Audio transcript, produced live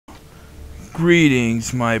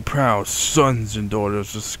Greetings, my proud sons and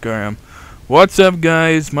daughters of Skyrim. What's up,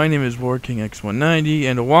 guys? My name is WarKingX190,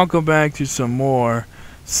 and welcome back to some more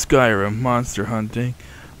Skyrim monster hunting.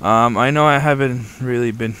 I know I haven't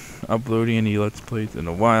really been uploading any Let's Plays in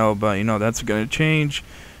a while, but you know that's gonna change,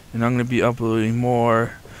 and I'm gonna be uploading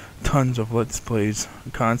tons of Let's Plays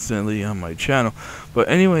constantly on my channel. But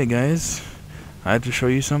anyway, guys, I have to show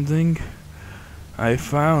you something. I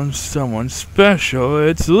found someone special.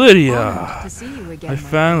 It's Lydia. Honored to see you again, I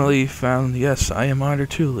finally found, yes, I am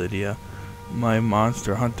honored too, Lydia, my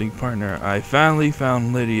monster hunting partner. I finally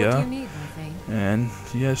found Lydia. What do you need, my thing? And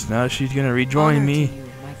yes, now she's gonna rejoin Honor me to you,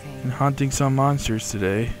 my thing. in hunting some monsters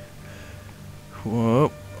today.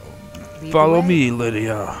 Whoop. Lead Follow the way. me,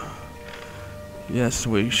 Lydia. Yes,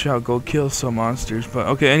 we shall go kill some monsters. But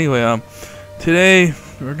okay, anyway, today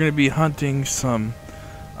we're gonna be hunting some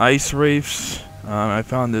ice wraiths. I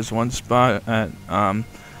found this one spot at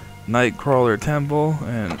Nightcrawler Temple,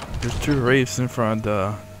 and there's two wraiths in front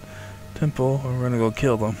of the temple, and we're gonna go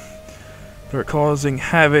kill them. They're causing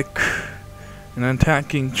havoc and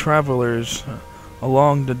attacking travelers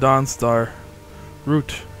along the Dawnstar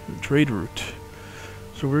route, trade route.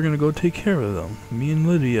 So we're gonna go take care of them, me and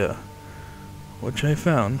Lydia, which I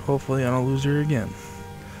found. Hopefully I don't lose her again.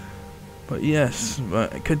 But yes,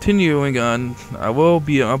 continuing on, I will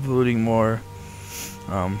be uploading more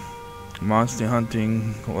monster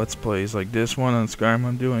hunting Let's Plays like this one on Skyrim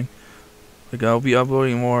I'm doing. Like, I'll be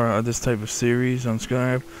uploading more of this type of series on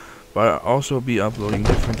Skyrim, but I'll also be uploading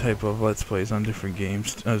different type of Let's Plays on different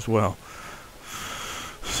games as well.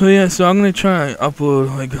 So yeah, so I'm gonna try and upload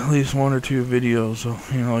like at least 1 or 2 videos, so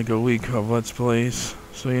you know, like a week of Let's Plays.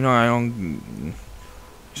 So you know,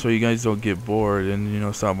 so you guys don't get bored and, you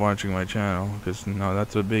know, stop watching my channel, because no,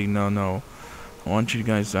 that's a big no. I want you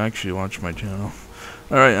guys to actually watch my channel.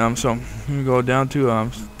 Alright, so I'm gonna go down to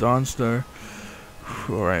Dawnstar.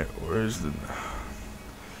 Alright, where's the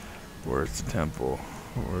temple?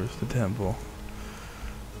 Where's the temple?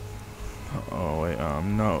 Oh wait,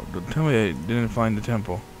 no, tell me I didn't find the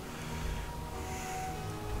temple.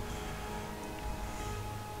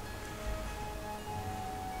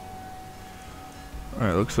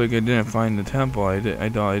 Alright, looks like I didn't find the temple. I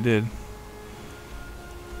thought I did.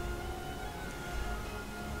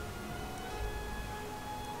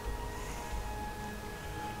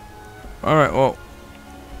 Alright, well,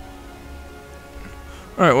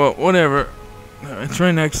 whatever. It's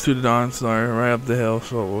right next to the Dawnstar, right up the hill,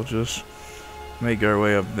 so we'll just make our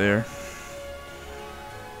way up there.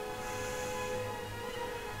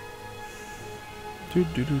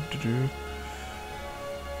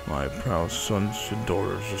 My proud sons and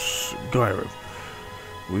daughters of Skyrim,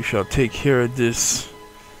 we shall take care of these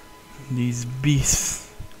beasts.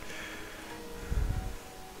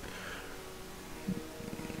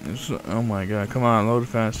 Oh my god, come on, load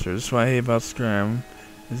faster. This is what I hate about Skyrim.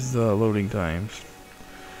 This is the loading times.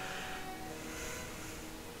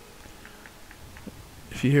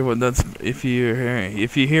 If you hear if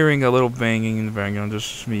you're hearing a little banging in the background,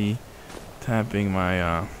 just me tapping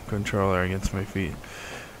my controller against my feet.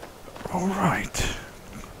 Alright.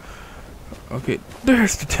 Okay,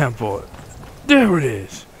 there's the temple. There it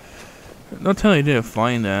is. Don't tell me you didn't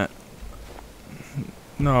find that.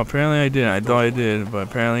 No, apparently I didn't. I thought I did, but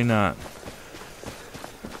apparently not.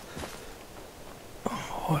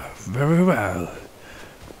 Oh, very well.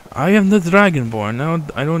 I am the Dragonborn. Now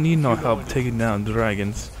I don't need no help taking down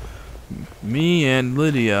dragons. Me and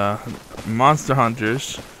Lydia, monster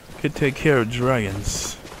hunters, could take care of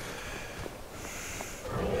dragons.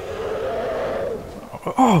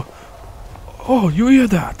 Oh, you hear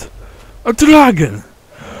that? A dragon!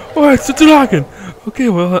 Oh, it's a dragon! Okay,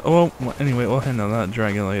 well, anyway, we'll handle that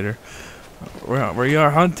dragon later. We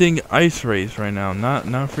are hunting ice wraiths right now, not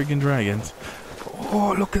freaking dragons.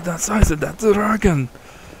 Oh, look at that size of that dragon!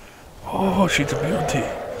 Oh, she's a beauty.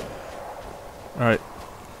 Alright.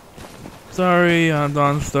 Sorry,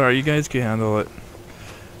 Dawnstar, you guys can handle it.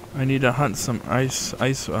 I need to hunt some ice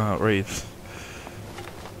wraiths.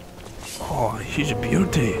 Oh, she's a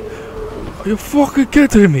beauty. Are you fucking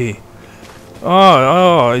kidding me?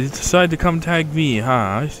 Oh, you decided to come tag me, huh?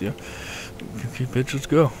 I see. Okay, bitch, let's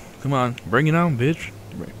go. Come on, bring it on, bitch.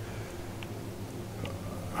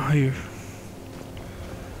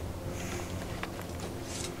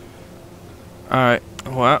 Alright,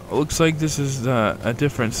 well, looks like this is a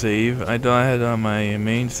different save. I thought I had on my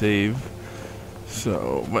main save.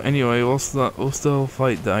 So, but anyway, we'll still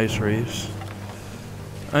fight the ice wraiths.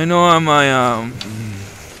 I know on my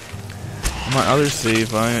other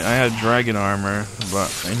save, I had dragon armor,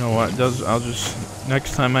 but you know what? I'll just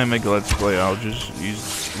next time I make a Let's Play, I'll just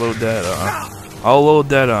load that. I'll load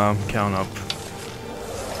that count up.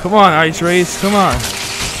 Come on, Ice Wraith, come on.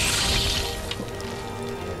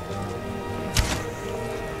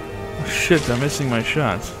 Oh, shit, I'm missing my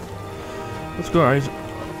shots. Let's go, Ice.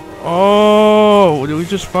 Oh, did we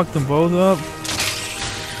just fuck them both up?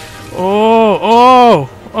 Oh.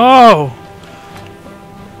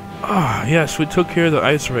 Ah, yes, we took care of the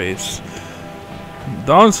Ice Wraiths.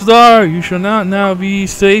 Dawnstar, you shall not now be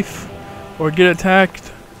safe or get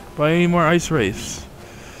attacked by any more Ice Wraiths.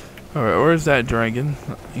 Alright, where's that dragon?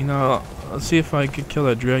 You know, let's see if I can kill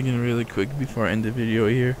that dragon really quick before I end the video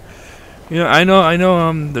here. You know, I know,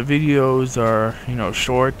 the videos are, you know,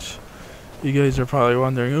 short. You guys are probably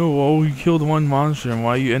wondering, oh, well, you killed one monster and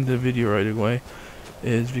why you end the video right away.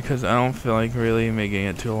 Is because I don't feel like really making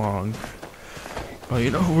it too long. But you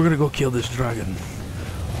know, we're gonna go kill this dragon.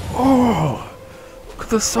 Oh! Look at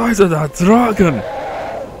the size of that dragon!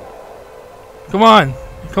 Come on!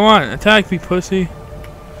 Come on! Attack me, pussy!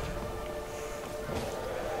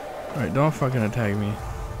 Alright, don't fucking attack me.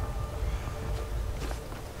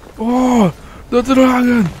 Oh! The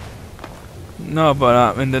dragon! No,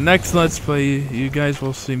 but in the next Let's Play, you guys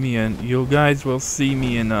will see me in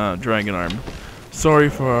dragon armor. Sorry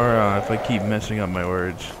for if I keep messing up my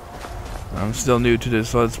words. I'm still new to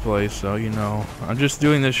this Let's Play, so you know, I'm just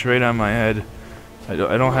doing this straight on my head. I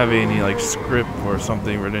don't have any like script or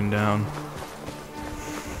something written down.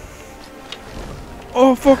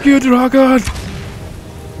 Oh, fuck you, dragon!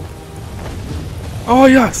 Oh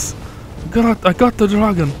yes, I got the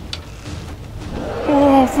dragon.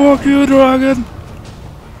 Oh, fuck you, dragon!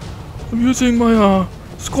 I'm using my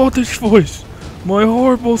Scottish voice, my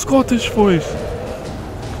horrible Scottish voice.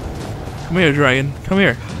 Come here, dragon. Come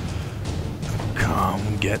here.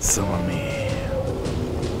 Come get some of me.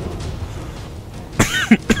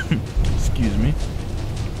 Excuse me.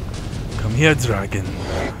 Come here, dragon.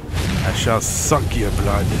 I shall suck your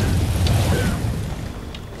blood.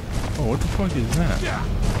 Oh, what the fuck is that?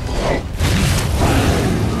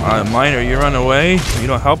 Miner, you run away? You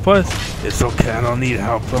don't help us? It's okay, I don't need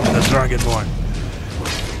help from the Dragonborn.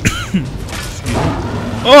 Excuse me.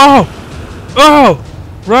 Oh! Oh!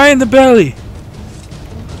 Right in the belly!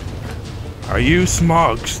 Are you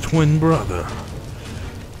Smaug's twin brother?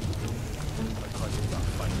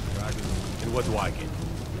 And what do I get?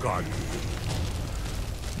 Guard.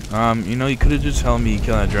 You know, you could have just helped me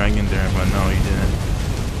kill that dragon there, but no, you didn't.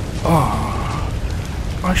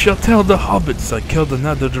 Oh, I shall tell the hobbits I killed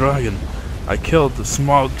another dragon. I killed the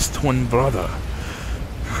Smaug's twin brother.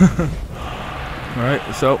 Alright,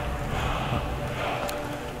 so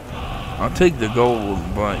I'll take the gold,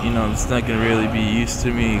 but you know it's not gonna really be used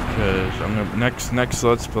to me because I'm gonna next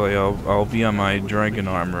Let's Play I'll be on my dragon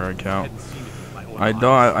armor account. I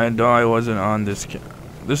know I wasn't on this.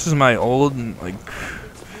 This is my old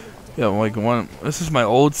This is my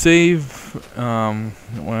old save.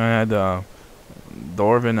 When I had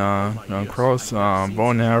Dwarven cross, bow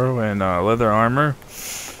and arrow, and leather armor.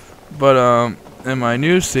 But in my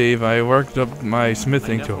new save, I worked up my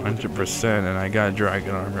smithing to 100%, and I got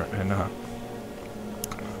dragon armor. And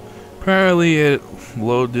apparently it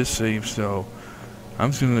loaded this save, so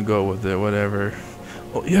I'm just gonna go with it. Whatever.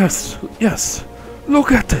 Oh yes, yes.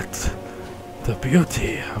 Look at it. The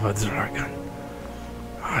beauty of a dragon.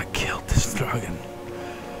 I killed this dragon.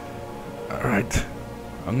 Alright.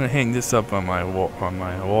 I'm gonna hang this up on my wall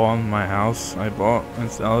in my house I bought in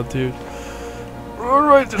Solitude.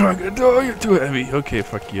 Alright, dragon. Oh, you're too heavy. Okay,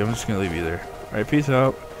 fuck you. I'm just gonna leave you there. Alright, peace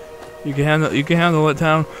out. You can handle it,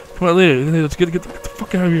 town. Come on, leader. Let's get the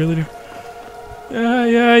fuck out of here, leader.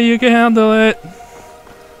 Yeah, you can handle it.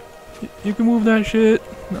 You can move that shit.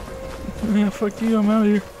 No. Yeah, fuck you. I'm out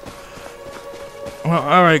of here. Well,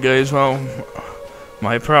 alright, guys. Well,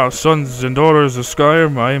 my proud sons and daughters of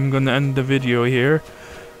Skyrim, I am going to end the video here.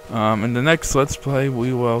 In the next Let's Play,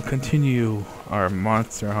 we will continue our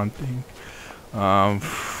monster hunting. The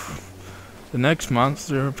next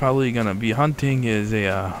monster we're probably going to be hunting is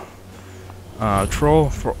a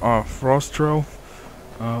frost troll.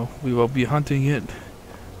 We will be hunting it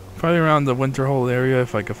probably around the Winterhold area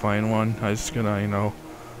if I can find one. I'm just going to, you know,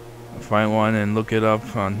 find one and look it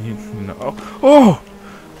up on, you know. Oh!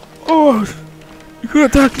 You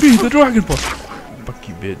could attack me, the dragon ball. Fuck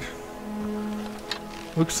you, bitch.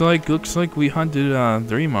 Looks like we hunted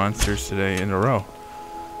 3 monsters today in a row.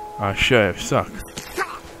 Shit, I suck.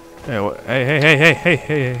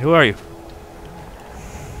 Hey, who are you?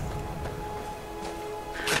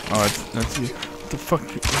 Oh, that's you. What the fuck?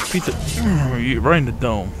 Pizza. You right in the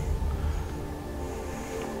dome.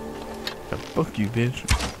 Yeah, fuck you, bitch.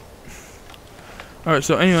 Alright,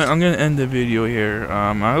 so anyway, I'm gonna end the video here.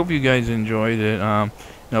 I hope you guys enjoyed it. You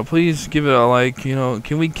know, please give it a like. You know,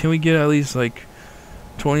 can we get at least like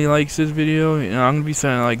 20 likes this video, you know, I'm gonna be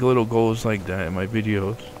setting like little goals like that in my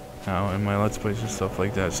videos now, in my let's plays and stuff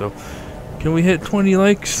like that. So can we hit 20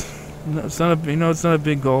 likes? No, it's not a, you know, it's not a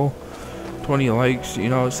big goal. 20 likes, you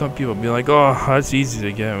know, some people be like, oh, that's easy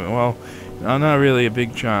to get. Well, I'm not really a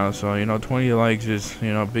big channel, so you know, 20 likes is,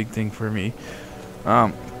 you know, a big thing for me.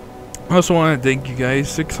 I also want to thank you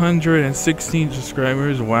guys. 616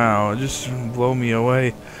 subscribers. Wow, it just blow me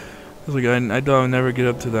away. It's like I thought I'd never get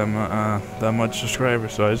up to them that much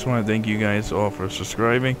subscribers. So I just want to thank you guys all for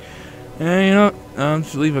subscribing. And you know,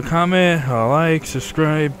 just leave a comment, a like,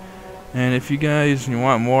 subscribe. And if you guys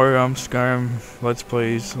want more Skyrim Let's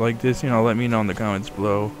Plays like this, you know, let me know in the comments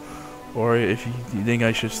below. Or if you think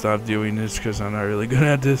I should stop doing this because I'm not really good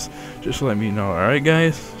at this, just let me know. Alright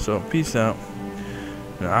guys, so peace out.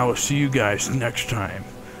 And I will see you guys next time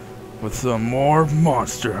with some more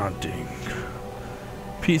monster hunting.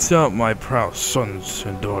 Peace out, my proud sons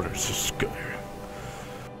and daughters of Skyrim.